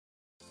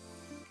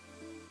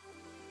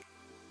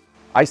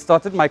I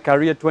started my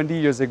career 20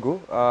 years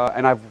ago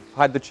and I've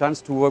had the chance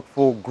to work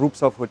for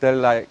groups of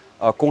hotels like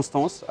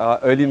Constance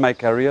early in my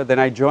career. Then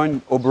I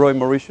joined Oberoi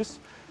Mauritius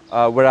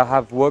where I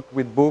have worked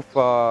with both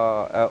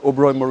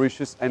Oberoi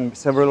Mauritius and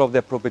several of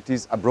their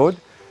properties abroad.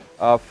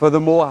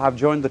 Furthermore, I have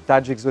joined the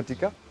Taj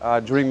Exotica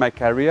during my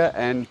career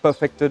and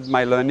perfected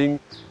my learning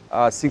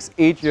since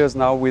 8 years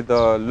now with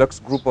the Lux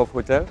Group of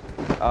Hotels,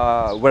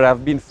 where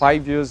I've been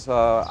 5 years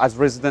as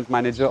resident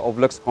manager of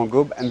Lux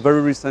Congob and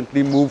very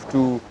recently moved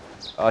to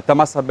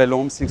Tamassa Bel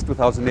Ombre since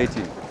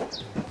 2018.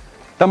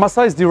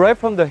 Tamassa is derived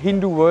from the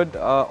Hindu word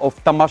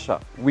of tamasha,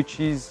 which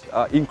is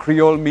in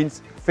Creole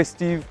means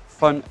festive,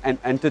 fun and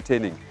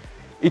entertaining.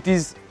 It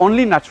is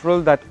only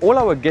natural that all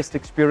our guest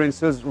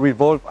experiences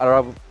revolve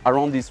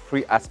around these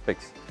three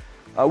aspects.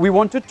 We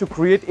wanted to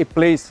create a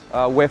place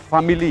where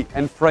family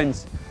and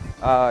friends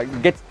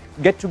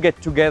get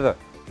together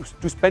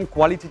to spend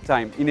quality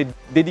time in a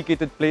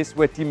dedicated place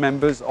where team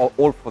members are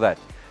all for that.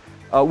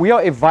 We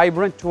are a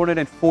vibrant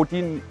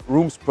 214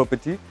 rooms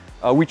property,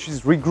 which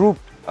is regrouped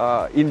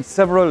in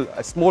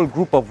a small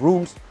group of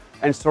rooms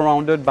and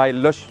surrounded by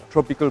lush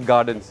tropical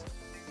gardens.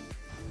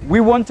 We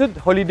wanted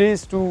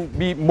holidays to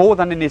be more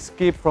than an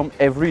escape from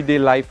everyday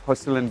life,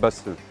 hustle and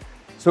bustle.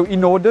 So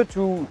in order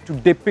to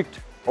depict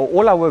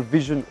all our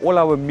vision, all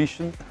our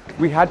mission,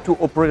 we had to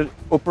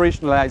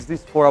operationalize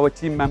this for our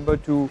team member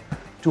to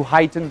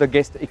heighten the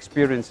guest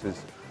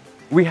experiences.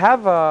 We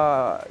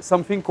have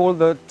something called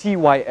the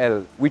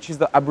TYL, which is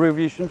the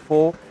abbreviation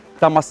for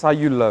Tamassa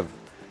You Love.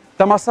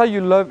 Tamassa You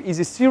Love is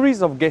a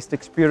series of guest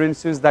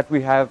experiences that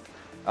we have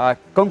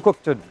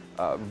concocted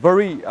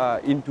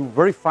into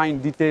very fine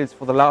details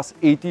for the last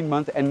 18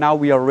 months, and now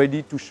we are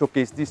ready to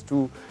showcase this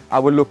to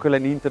our local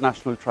and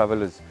international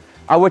travelers.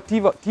 Our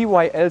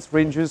TYLs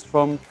ranges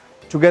from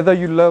Together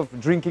You Love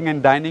drinking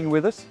and dining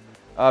with us,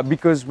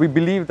 because we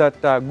believe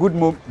that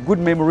good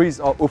memories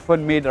are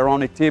often made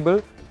around a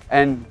table,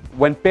 and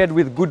when paired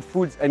with good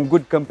foods and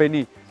good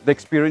company, the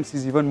experience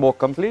is even more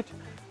complete.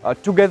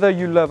 Together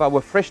You Love, our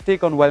fresh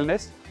take on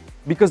wellness,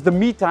 because the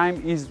me time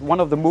is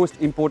one of the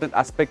most important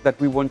aspects that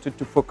we wanted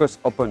to focus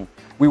upon.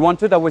 We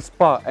wanted our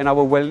spa and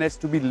our wellness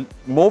to be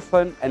more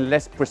fun and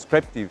less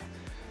prescriptive.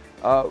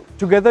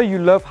 Together You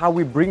Love, how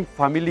we bring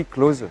family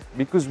closer,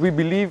 because we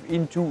believe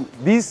into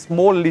these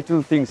small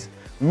little things,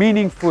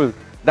 meaningful,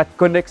 that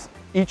connects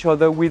each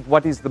other with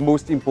what is the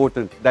most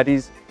important, that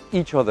is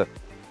each other.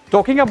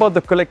 Talking about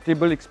the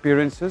collectible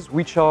experiences,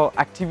 which are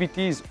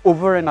activities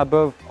over and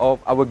above of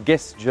our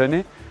guest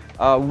journey,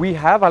 we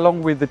have,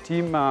 along with the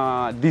team,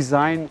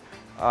 designed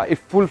a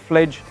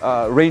full-fledged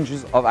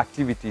ranges of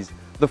activities.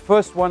 The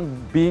first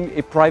one being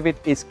a private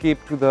escape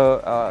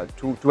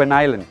to an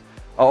island.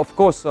 Of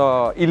course,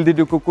 Ile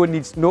de Coco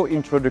needs no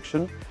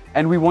introduction,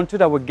 and we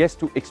wanted our guests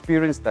to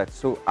experience that.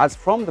 So as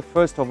from the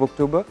 1st of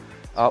October,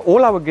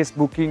 all our guests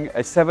booking a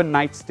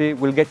 7-night stay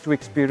will get to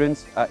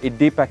experience a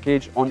day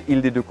package on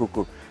Ile de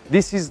Coco.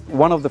 This is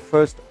one of the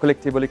first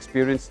collectible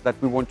experience that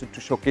we wanted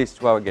to showcase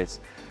to our guests.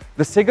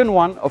 The second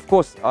one, of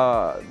course,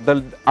 our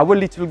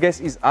little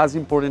guest is as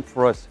important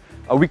for us.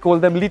 We call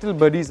them little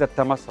buddies at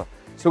Tamassa.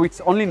 So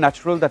it's only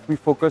natural that we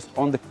focused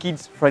on the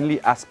kids-friendly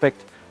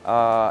aspect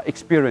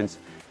experience.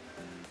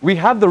 We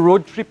have the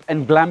road trip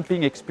and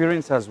glamping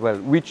experience as well,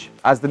 which,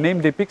 as the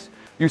name depicts,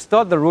 you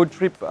start the road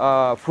trip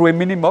through a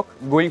mini-mock,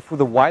 going through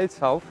the wild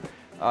south,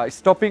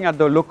 stopping at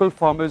the local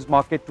farmers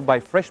market to buy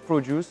fresh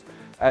produce,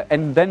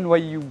 and then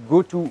when you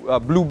go to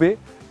Blue Bay,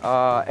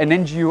 an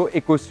NGO,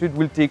 EcoSud,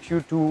 will take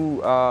you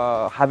to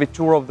have a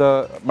tour of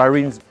the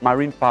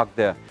marine park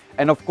there.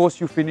 And of course,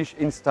 you finish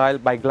in style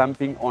by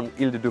glamping on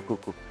Ile de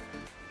Coco.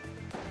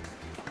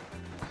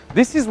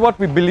 This is what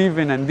we believe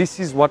in, and this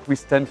is what we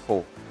stand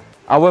for.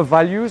 Our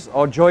values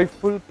are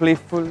joyful,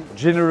 playful,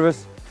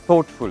 generous,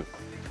 thoughtful.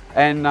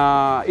 And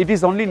it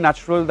is only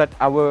natural that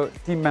our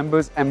team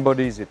members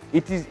embodies it.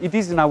 It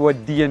is in our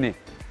DNA.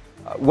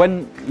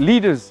 When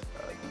leaders,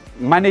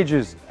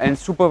 managers and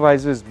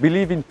supervisors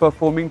believe in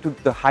performing to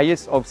the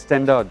highest of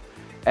standard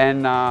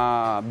and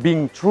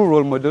being true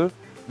role model,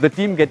 the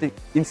team gets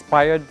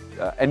inspired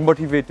and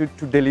motivated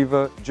to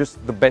deliver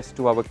just the best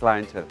to our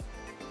clientele.